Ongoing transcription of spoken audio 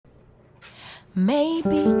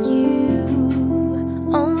Maybe you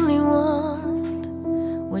only want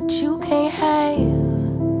what you can't have.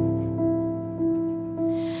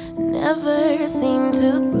 Never seem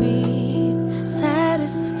to be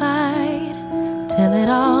satisfied till it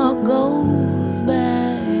all goes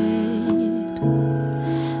bad.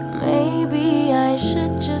 Maybe I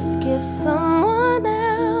should just give someone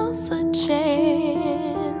else a chance.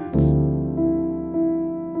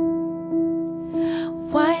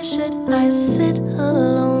 Why should I sit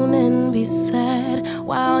alone and be sad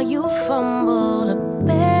while you fumble the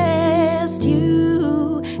best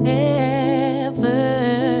you ever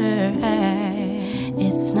had?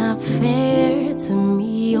 It's not fair to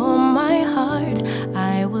me or my heart.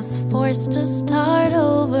 I was forced to start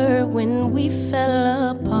over when we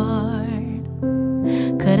fell apart.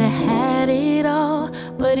 Could've had it all,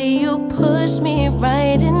 but you pushed me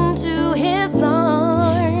right into his arms.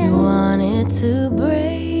 You wanted to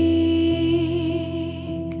break,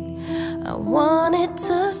 I wanted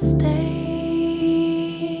to stay.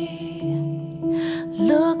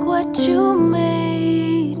 Look what you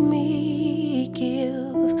made me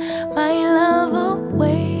give my love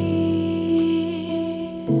away.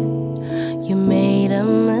 You made a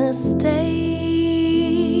mistake.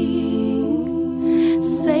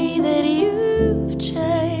 Say that you've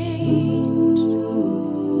changed,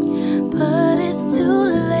 but it's too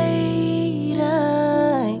late.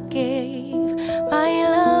 I gave my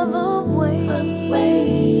love away.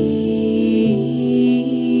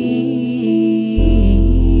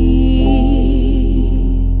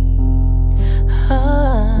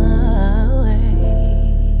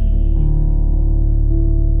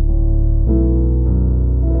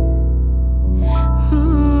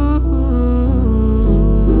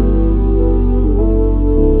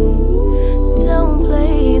 Don't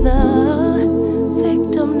play the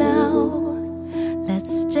victim now.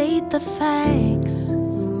 Let's state the facts.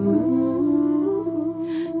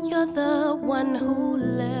 You're the one who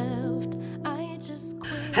left. I just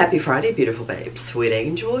quit. Happy Friday, beautiful babes. Sweet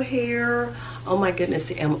Angel here. Oh my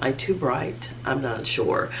goodness, am I too bright? I'm not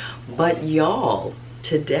sure. But y'all,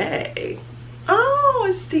 today, oh,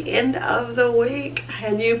 it's the end of the week.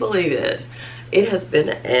 Can you believe it? It has been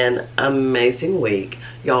an amazing week.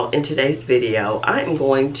 Y'all, in today's video, I am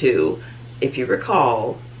going to, if you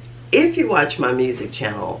recall, if you watch my music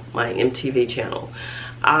channel, my MTV channel,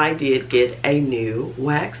 I did get a new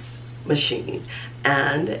wax machine,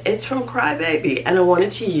 and it's from Crybaby, and I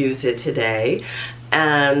wanted to use it today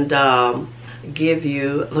and give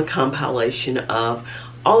you the compilation of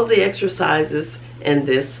all of the exercises in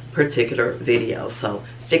this particular video. So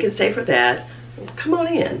stick and stay for that. Come on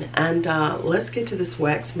in and let's get to this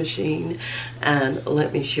wax machine, and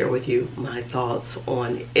let me share with you my thoughts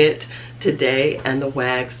on it today and the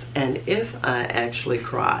wax, and if I actually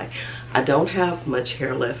cry. I don't have much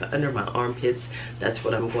hair left under my armpits. That's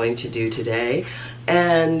what I'm going to do today,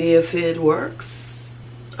 and if it works,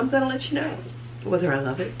 I'm gonna let you know whether I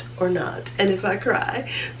love it or not, and if I cry.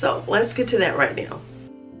 So let's get to that right now.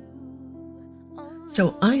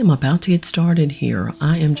 So I am about to get started here.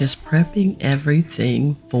 I am just prepping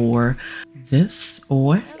everything for this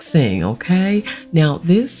waxing, okay? Now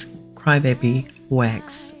this Crybaby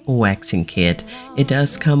waxing kit, it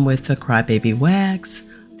does come with the Crybaby wax,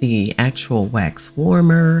 the actual wax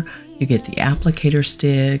warmer, you get the applicator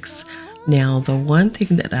sticks. Now the one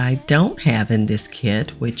thing that I don't have in this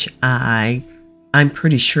kit, which I'm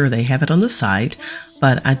pretty sure they have it on the site,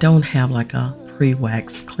 but I don't have like a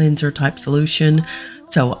pre-wax cleanser type solution.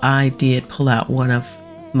 So I did pull out one of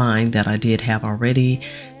mine that I did have already,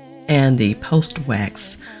 and the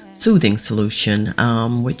post-wax soothing solution,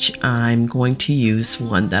 which I'm going to use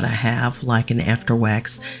one that I have like an after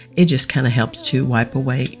wax. It just kind of helps to wipe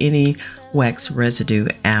away any wax residue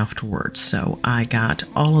afterwards. So I got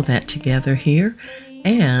all of that together here,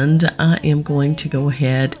 and I am going to go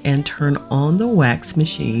ahead and turn on the wax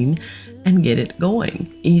machine and get it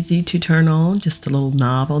going. Easy to turn on, just a little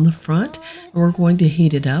knob on the front, and we're going to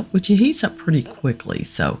heat it up, which it heats up pretty quickly,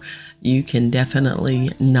 so you can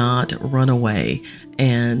definitely not run away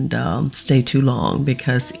and stay too long,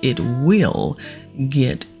 because it will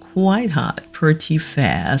get quite hot pretty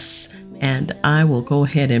fast. And I will go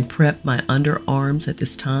ahead and prep my underarms at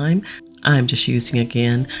this time. I'm just using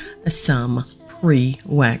again some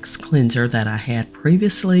pre-wax cleanser that I had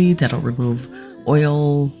previously that'll remove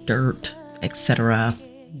oil, dirt, etc.,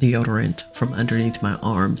 deodorant from underneath my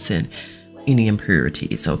arms and any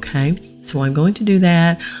impurities. Okay, so I'm going to do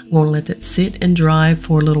that. I'm going to let that sit and dry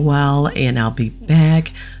for a little while, and I'll be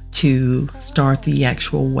back to start the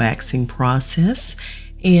actual waxing process.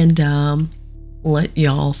 And let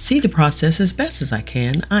y'all see the process as best as I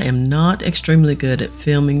can. I am not extremely good at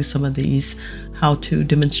filming some of these how-to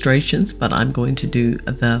demonstrations, but I'm going to do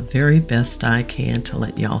the very best I can to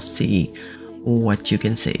let y'all see what you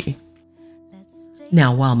can see.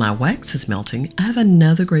 Now, while my wax is melting, I have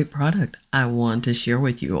another great product I want to share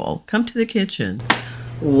with you all. Come to the kitchen.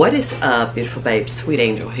 What is up, beautiful babes? Sweet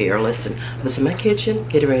Angel here. Listen, I was in my kitchen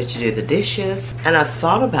getting ready to do the dishes, and I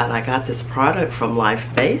thought about I got this product from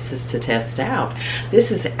LifeBasis to test out.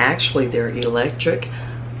 This is actually their electric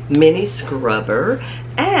mini scrubber,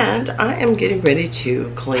 and I am getting ready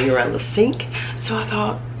to clean around the sink, so I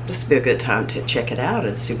thought this would be a good time to check it out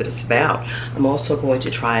and see what it's about. I'm also going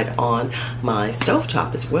to try it on my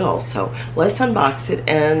stovetop as well, so let's unbox it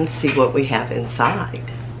and see what we have inside.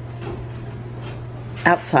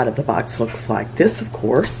 Outside of the box looks like this, of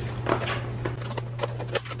course.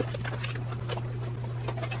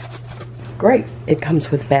 Great, it comes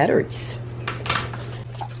with batteries.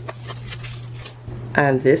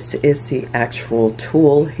 And this is the actual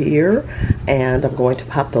tool here, and I'm going to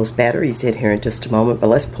pop those batteries in here in just a moment, but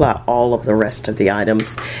let's pull out all of the rest of the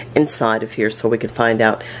items inside of here so we can find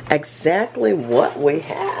out exactly what we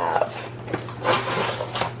have.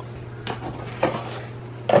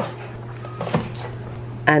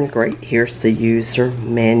 And great, here's the user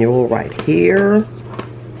manual right here.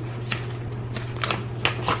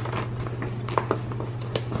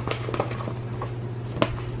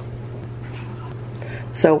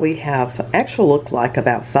 So we have actually look like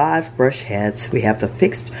about 5 brush heads. We have the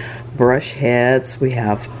fixed brush heads. We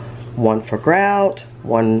have one for grout,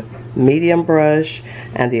 one medium brush,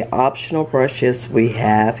 and the optional brushes we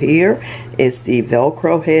have here is the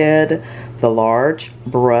Velcro head, the large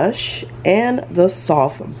brush, and the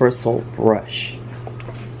soft bristle brush.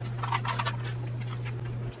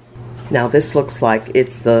 Now this looks like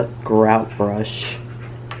it's the grout brush.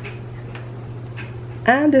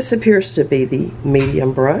 And this appears to be the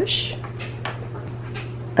medium brush.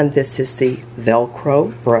 And this is the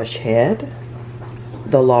Velcro brush head,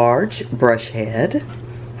 the large brush head,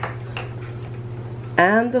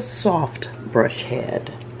 and the soft brush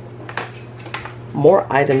head. More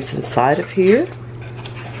items inside of here.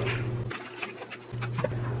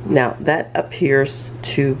 Now that appears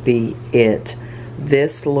to be it.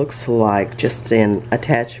 This looks like just an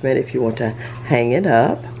attachment if you want to hang it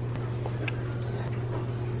up.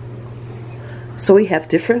 So we have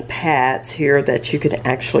different pads here that you can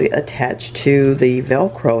actually attach to the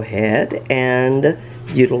Velcro head and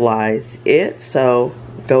utilize it. So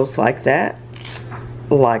it goes like that,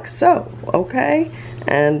 like so, okay?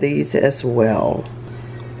 And these as well.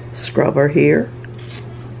 Scrubber here.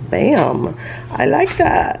 Bam. I like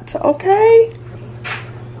that, okay?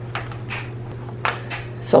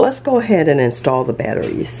 So let's go ahead and install the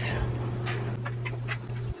batteries.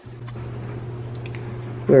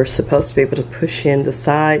 We're supposed to be able to push in the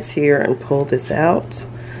sides here and pull this out.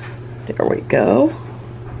 There we go.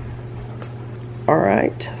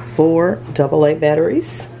 Alright, 4 AA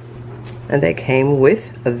batteries. And they came with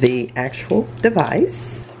the actual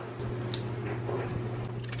device.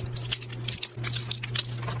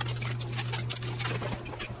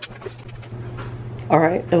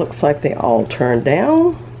 Alright, it looks like they all turned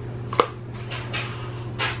down.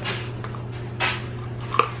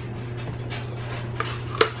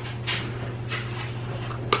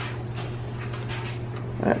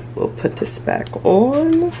 We'll put this back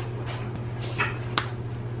on.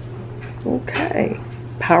 Okay.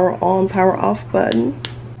 Power on, power off button.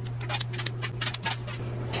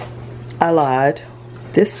 I lied.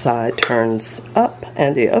 This side turns up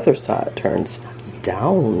and the other side turns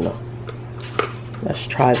down. Let's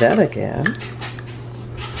try that again.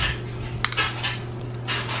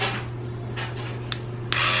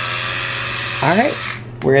 Alright,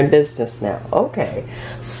 we're in business now. Okay,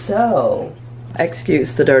 so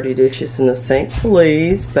excuse the dirty dishes in the sink,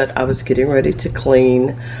 please, but I was getting ready to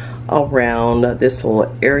clean around this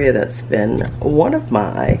little area that's been one of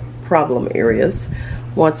my problem areas.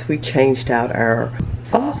 Once we changed out our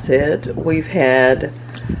faucet, we've had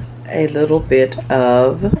a little bit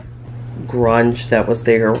of grunge that was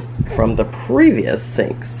there from the previous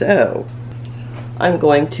sink. So I'm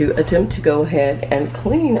going to attempt to go ahead and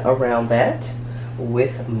clean around that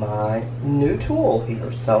with my new tool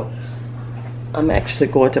here. So I'm actually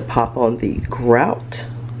going to pop on the grout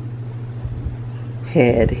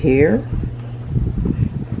head here.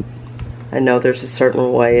 I know there's a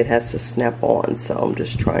certain way it has to snap on, so I'm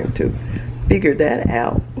just trying to figure that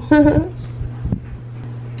out.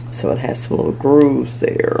 So it has some little grooves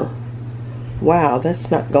there. Wow, that's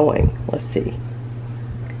not going. Let's see.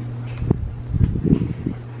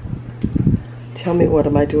 Tell me, what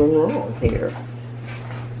am I doing wrong here?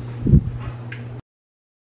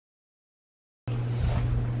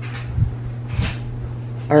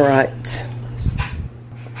 All right.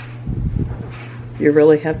 You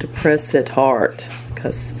really have to press it hard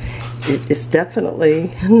because it's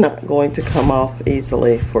definitely not going to come off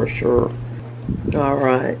easily for sure. All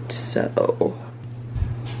right, so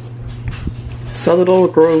the little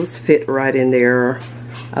grooves fit right in there.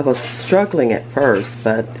 I was struggling at first,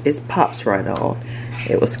 but it pops right on.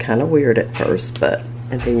 It was kind of weird at first,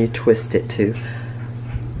 and then you twist it to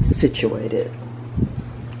situate it.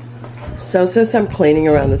 So since I'm cleaning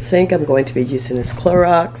around the sink, I'm going to be using this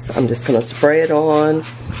Clorox. I'm just going to spray it on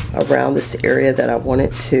around this area that I want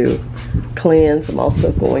it to cleanse. I'm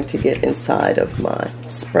also going to get inside of my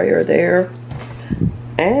sprayer there.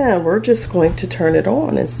 And we're just going to turn it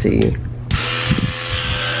on and see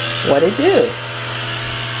what it do.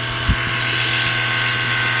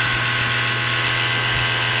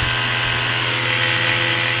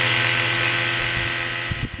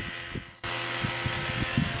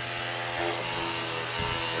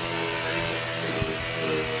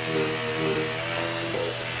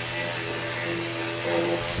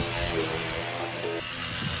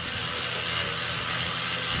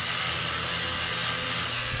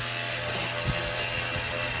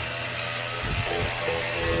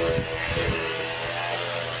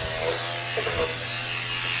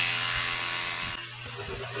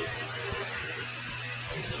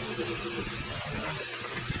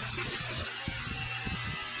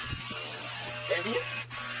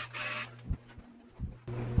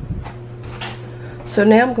 So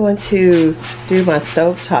now I'm going to do my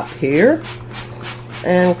stovetop here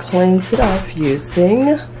and cleanse it off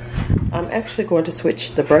using, I'm actually going to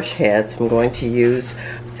switch the brush heads. I'm going to use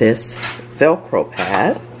this Velcro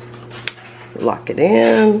pad, lock it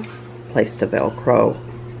in, place the Velcro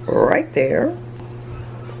right there,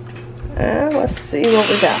 and let's see what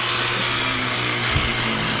we got.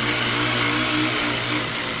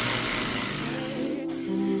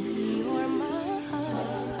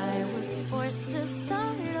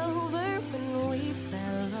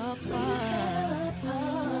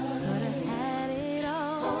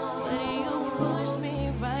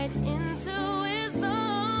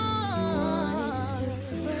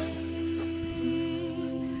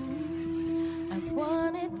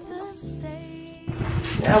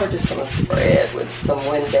 Now we're just going to spray it with some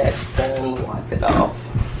Windex and wipe it off.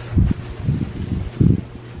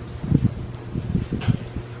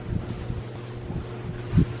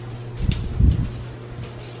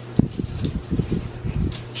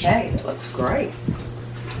 Okay, that looks great.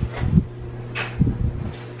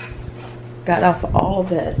 Got off all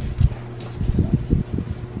that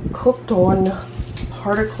cooked on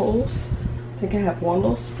particles. I think I have one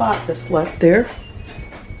little spot that's left there.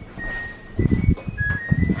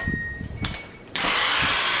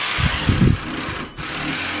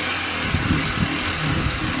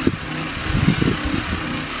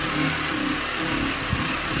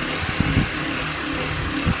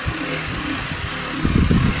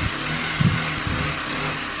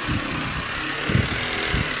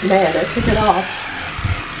 Man, I took it off.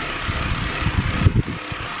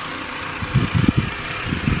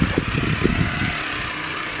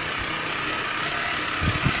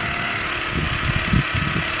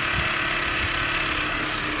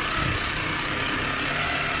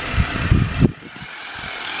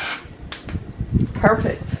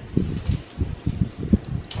 Perfect.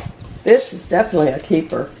 This is definitely a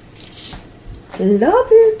keeper. Love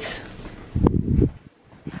it.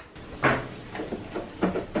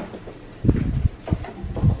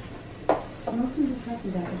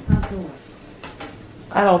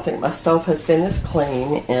 I don't think my stove has been this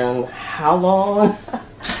clean in how long?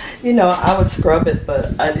 You know, I would scrub it,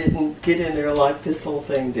 but I didn't get in there like this whole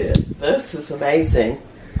thing did. This is amazing.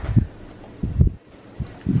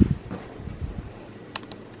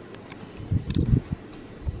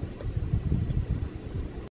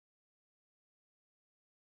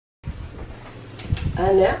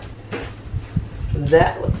 And now,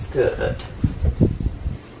 that looks good.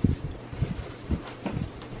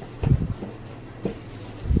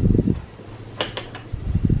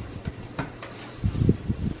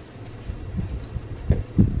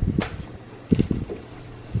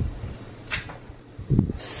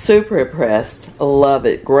 Super impressed. Love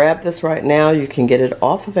it. Grab this right now. You can get it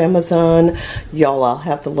off of Amazon. Y'all, I'll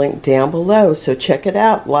have the link down below. So check it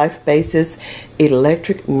out. LifeBasis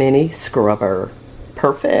Electric Mini Scrubber.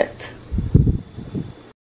 Perfect.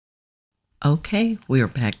 Okay, we are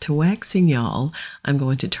back to waxing, y'all. I'm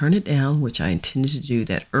going to turn it down, which I intended to do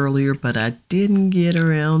that earlier, but I didn't get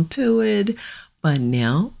around to it. But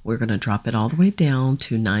now we're going to drop it all the way down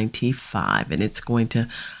to 95, and it's going to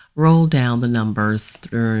roll down the numbers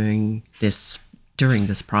during this during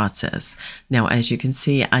this process. Now, as you can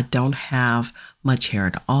see, I don't have much hair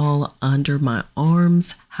at all under my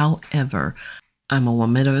arms. However, I'm a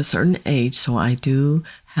woman of a certain age, so I do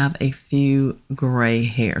have a few gray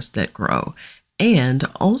hairs that grow. And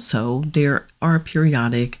also, there are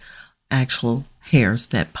periodic actual hairs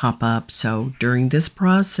that pop up. So during this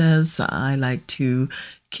process, I like to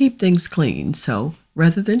keep things clean. So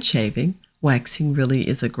rather than shaving, waxing really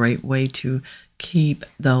is a great way to keep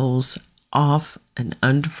those off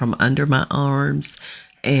and from under my arms,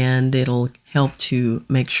 and it'll help to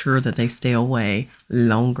make sure that they stay away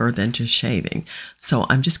longer than just shaving. So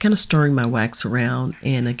I'm just kind of stirring my wax around,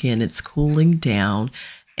 and again, it's cooling down.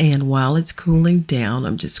 And while it's cooling down,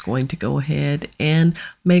 I'm just going to go ahead and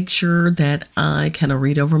make sure that I kind of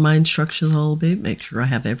read over my instructions a little bit, make sure I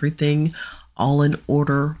have everything all in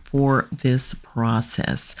order for this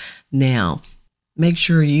process. Now, make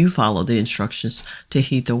sure you follow the instructions to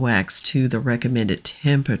heat the wax to the recommended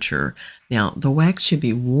temperature. Now, the wax should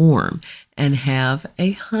be warm and have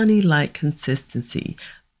a honey-like consistency.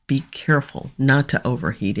 Be careful not to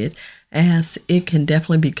overheat it, as it can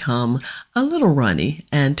definitely become a little runny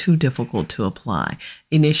and too difficult to apply.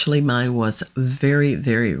 Initially, mine was very,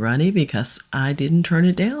 very runny because I didn't turn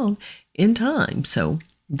it down in time, so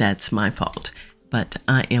that's my fault. But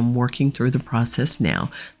I am working through the process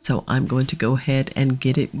now, so I'm going to go ahead and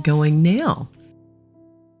get it going now.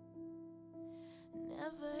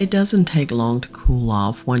 It doesn't take long to cool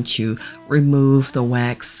off once you remove the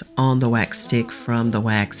wax on the wax stick from the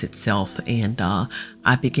wax itself, and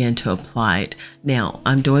I began to apply it. Now,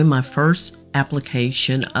 I'm doing my first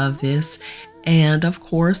application of this, and of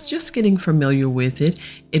course, just getting familiar with it.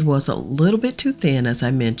 It was a little bit too thin, as I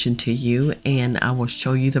mentioned to you, and I will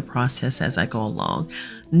show you the process as I go along.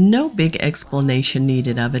 No big explanation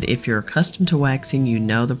needed of it. If you're accustomed to waxing, you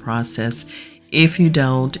know the process. If you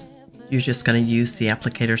don't, you're just going to use the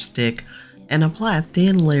applicator stick and apply a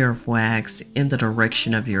thin layer of wax in the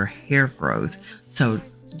direction of your hair growth. So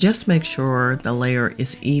just make sure the layer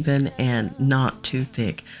is even and not too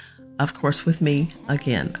thick. Of course, with me,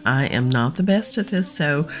 again, I am not the best at this,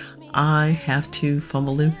 so I have to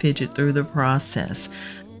fumble and fidget through the process.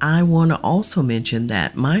 I want to also mention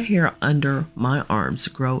that my hair under my arms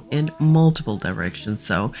grow in multiple directions,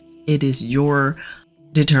 so it is your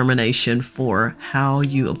determination for how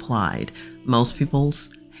you applied. Most people's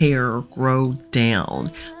hair grow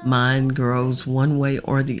down. Mine grows one way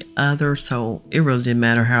or the other, so it really didn't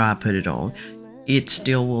matter how I put it on. It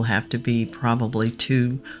still will have to be probably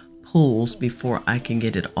 2 pulls before I can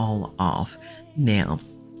get it all off. Now,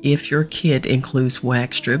 if your kit includes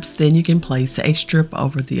wax strips, then you can place a strip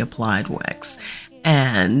over the applied wax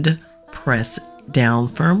and press down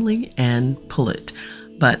firmly and pull it.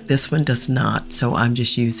 But this one does not, so I'm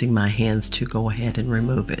just using my hands to go ahead and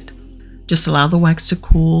remove it. Just allow the wax to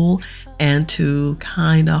cool and to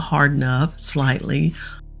kind of harden up slightly,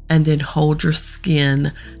 and then hold your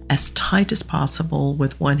skin as tight as possible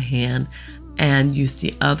with one hand and use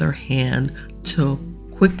the other hand to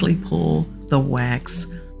quickly pull the wax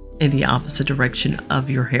in the opposite direction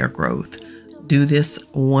of your hair growth. Do this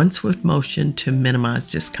one swift motion to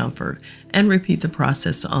minimize discomfort, and repeat the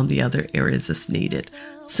process on the other areas as needed.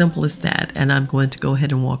 Simple as that, and I'm going to go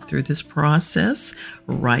ahead and walk through this process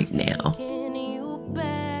right now.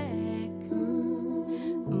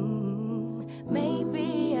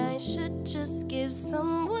 Maybe I should just give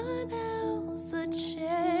someone else a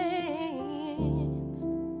chance.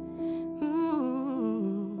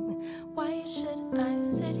 Why should I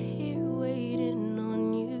sit here waiting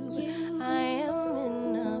on you? I am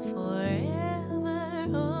in a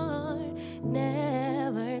forever or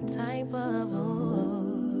never type of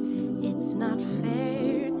it's not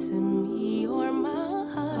fair to me or my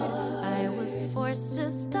heart. I was forced to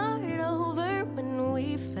start over when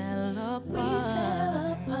we fell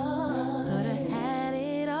apart. Could've had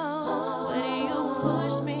it all, but you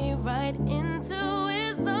pushed me right into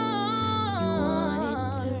his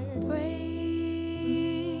arms. You wanted to break,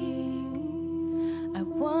 I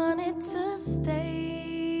wanted to stay.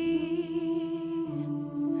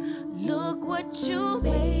 Look what you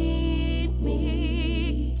made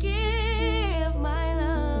me give my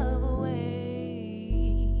love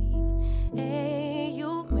away. Hey,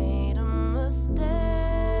 you made a mistake.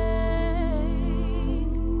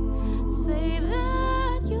 Say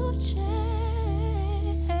that you've changed.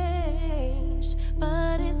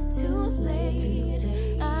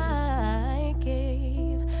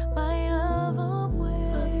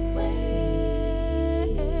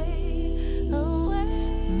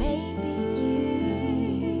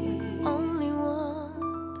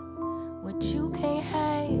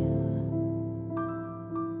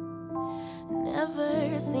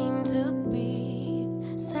 never seem to be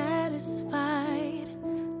satisfied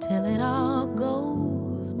till it all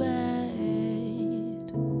goes bad.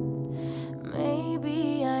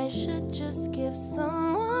 Maybe I should just give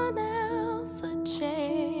someone else a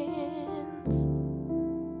chance.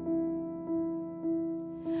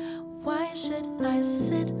 Why should I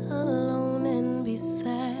sit alone and be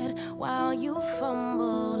sad while you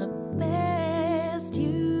fumble the best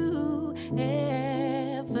you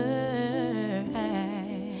ever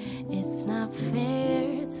had? It's not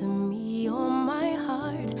fair to me or my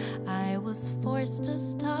heart. I was forced to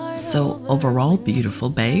start. So overall, beautiful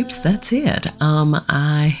babes, that's it.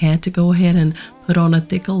 I had to go ahead and put on a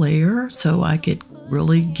thicker layer so I could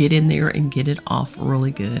really get in there and get it off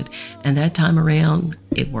really good. And that time around,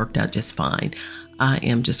 it worked out just fine. I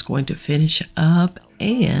am just going to finish up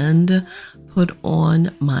and put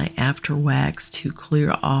on my after wax to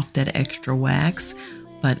clear off that extra wax.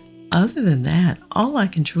 But other than that, all I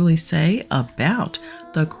can truly say about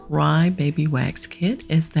the Crybaby Wax Kit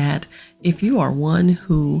is that if you are one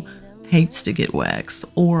who hates to get waxed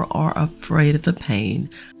or are afraid of the pain,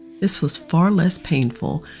 this was far less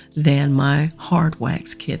painful than my hard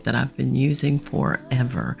wax kit that I've been using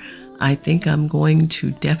forever. I think I'm going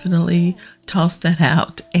to definitely toss that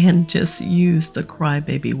out and just use the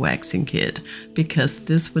Crybaby Waxing Kit, because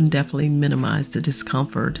this one definitely minimized the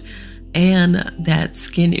discomfort and that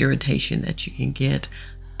skin irritation that you can get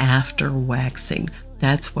after waxing.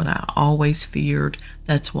 That's what I always feared.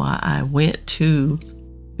 That's why I went to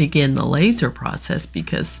begin the laser process,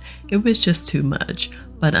 because it was just too much.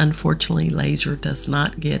 But unfortunately, laser does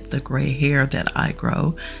not get the gray hair that I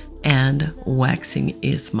grow, and waxing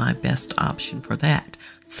is my best option for that.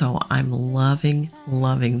 So I'm loving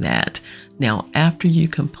that. Now, after you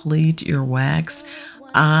complete your wax,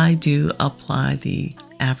 I do apply the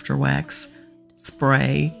after wax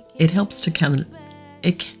spray. It helps to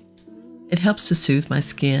it helps to soothe my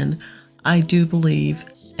skin. I do believe,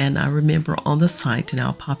 and I remember on the site, and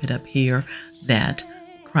I'll pop it up here, that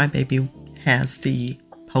Crybaby has the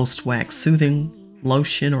post-wax soothing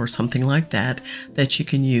lotion or something like that that you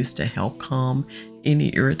can use to help calm any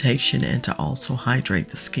irritation and to also hydrate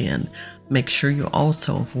the skin. Make sure you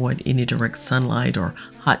also avoid any direct sunlight or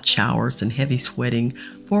hot showers and heavy sweating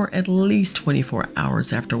for at least 24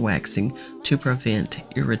 hours after waxing to prevent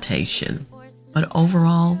irritation. But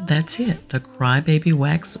overall, that's it. The Crybaby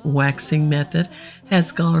waxing method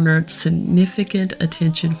has garnered significant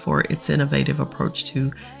attention for its innovative approach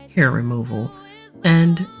to hair removal.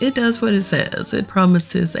 And it does what it says. It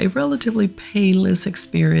promises a relatively painless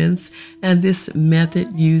experience, and this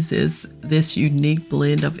method uses this unique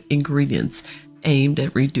blend of ingredients aimed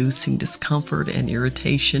at reducing discomfort and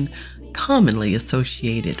irritation commonly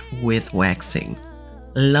associated with waxing.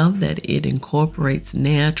 Love that it incorporates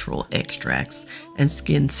natural extracts and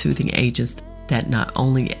skin soothing agents that not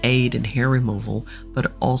only aid in hair removal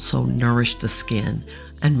but also nourish the skin,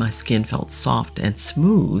 and my skin felt soft and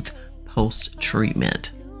smooth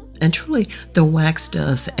post-treatment. And truly, the wax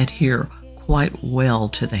does adhere quite well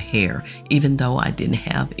to the hair. Even though I didn't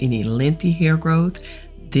have any lengthy hair growth,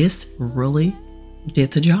 this really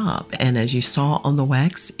did the job. And as you saw on the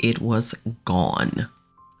wax, it was gone.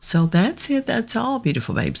 So that's it. That's all,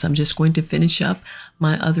 beautiful babes. I'm just going to finish up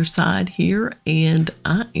my other side here, and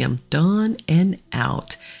I am done and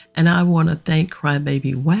out. And I want to thank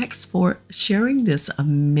Crybaby Wax for sharing this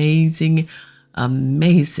amazing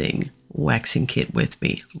waxing kit with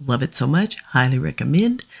me. Love it so much. Highly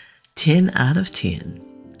recommend. 10 out of 10.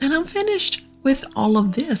 And I'm finished with all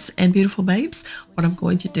of this. And beautiful babes, what I'm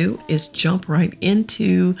going to do is jump right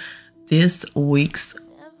into this week's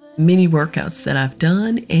mini workouts that I've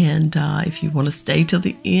done. And if you want to stay till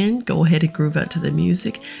the end, go ahead and groove out to the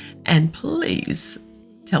music. And please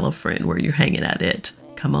tell a friend where you're hanging out at.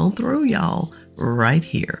 Come on through, y'all, right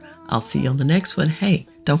here. I'll see you on the next one. Hey,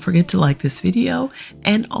 don't forget to like this video,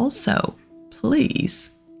 and also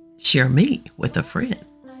please share me with a friend.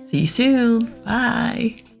 See you soon.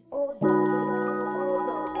 Bye.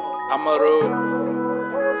 Amaru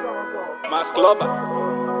Masklova.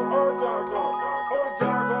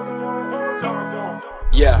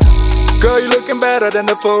 Yeah, girl, you looking better than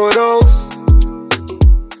the photos.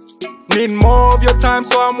 Need more of your time,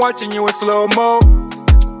 so I'm watching you in slow-mo.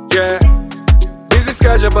 Yeah, busy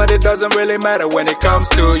schedule, but it doesn't really matter when it comes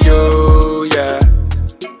to you. Yeah,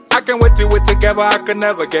 I can't wait till we're together. I can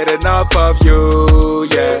never get enough of you.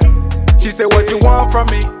 Yeah, she said, what you want from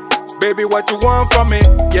me? Baby, what you want from me?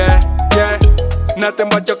 Yeah, yeah, nothing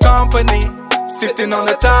but your company, sitting on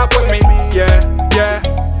the top with me. Yeah, yeah,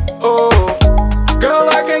 oh, girl,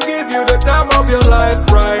 I can give you the time of your life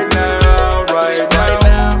right now, right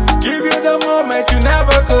now. Give you the moment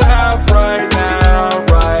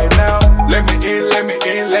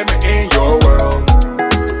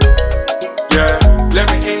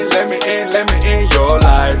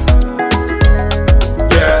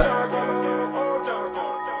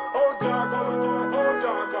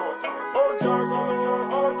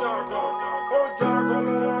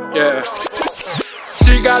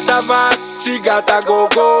got that vibe, she got that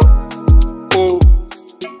go-go. Oh,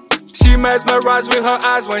 she mesmerized with her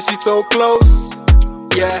eyes when she's so close.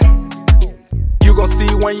 Yeah, you gon' see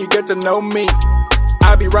when you get to know me.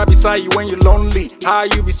 I'll be right beside you when you're lonely. How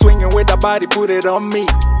you be swinging with that body, put it on me.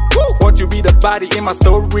 Woo! Won't you be the body in my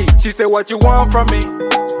story? She said, what you want from me?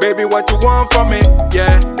 Baby, what you want from me?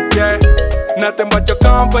 Yeah, yeah, nothing but your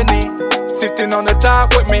company. Sitting on the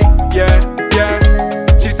top with me, yeah, yeah.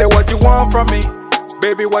 She said, what you want from me?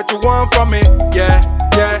 Baby, what you want from me? Yeah,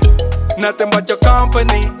 yeah, nothing but your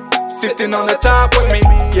company. Sitting on the top with me,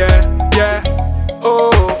 yeah, yeah. Oh,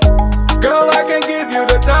 girl, I can give you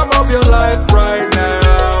the time of your life right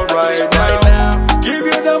now, right now. Give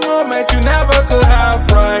you the moment you never could have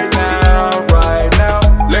right now, right now.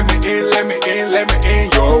 Let me in, let me in, let me in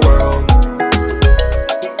your world.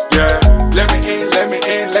 Yeah, let me in, let me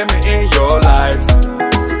in, let me in your life.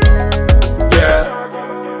 Yeah.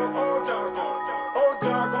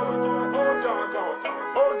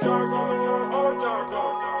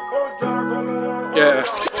 Yeah.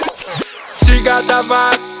 She got that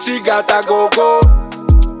vibe, she got that go-go.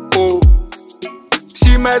 Oh,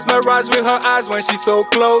 she mesmerized with her eyes when she's so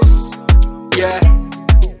close. Yeah,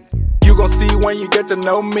 you gon' see when you get to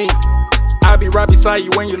know me. I'll be right beside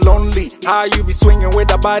you when you're lonely. How you be swinging with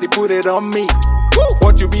that body, put it on me. Woo!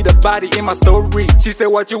 Won't you be the body in my story? She said,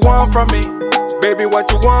 what you want from me? Baby,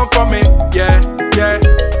 what you want from me? Yeah, yeah,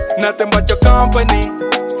 nothing but your company.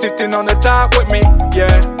 Sitting on the top with me,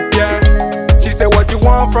 yeah, yeah. She said, what you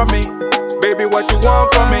want from me? Baby, what you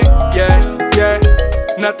want from me? Yeah, yeah,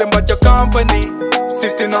 nothing but your company.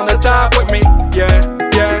 Sitting on the top with me, yeah,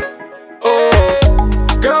 yeah. Oh,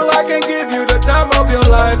 girl, I can give you the time of your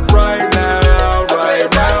life right now, right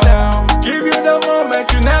now. Give you the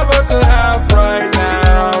moment you never could have right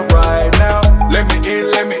now, right now. Let me in,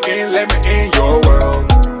 let me in, let me in your world.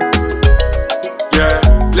 Yeah,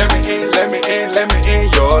 let me in, let me in, let me in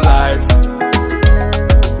your life.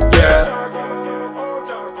 Yeah.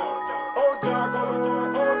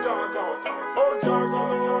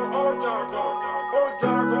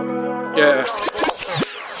 Yeah.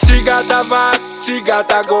 She got that vibe, she got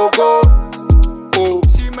that go-go. Oh,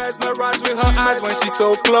 she mesmerized with her eyes when she's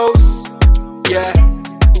so close. Yeah,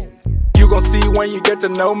 you gon' see when you get to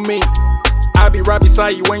know me. I'll be right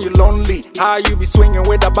beside you when you're lonely. How you be swinging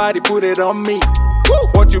with that body, put it on me. Woo!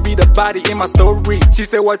 Won't you be the body in my story? She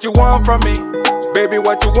said, what you want from me? Baby,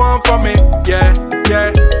 what you want from me? Yeah,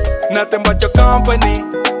 yeah, nothing but your company.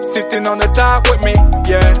 Sitting on the top with me,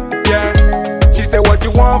 yeah, yeah. She said, what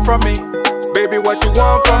you want from me? Baby, what you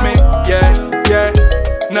want from me? Yeah, yeah,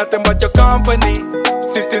 nothing but your company.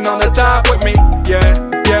 Sitting on the top with me, yeah,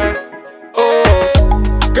 yeah. Oh,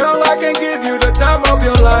 girl, I can give you the time of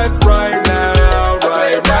your life right now,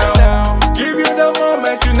 right now. Give you the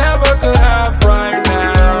moment you never could have right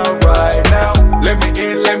now, right now. Let me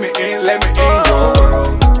in, let me in, let me in your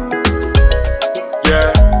world.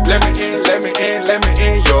 Yeah, let me in, let me in, let me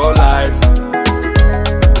in your life.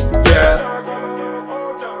 Yeah.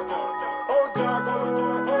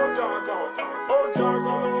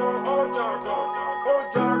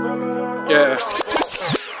 Yeah.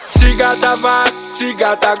 She got that vibe, she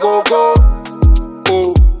got that go-go.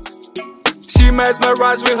 Oh, she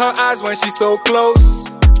mesmerized with her eyes when she's so close.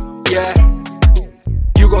 Yeah,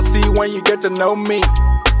 you gon' see when you get to know me.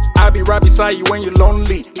 I'll be right beside you when you're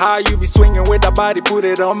lonely. How you be swinging with that body, put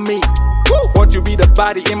it on me. Woo! Won't you be the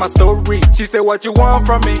body in my story? She said, what you want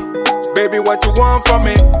from me? Baby, what you want from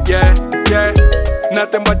me? Yeah, yeah,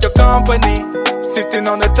 nothing but your company. Sitting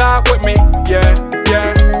on the top with me, yeah,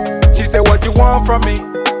 yeah. She said, what you want from me?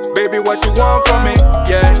 Baby, what you want from me?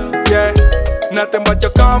 Yeah, yeah, nothing but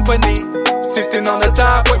your company. Sitting on the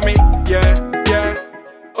top with me, yeah.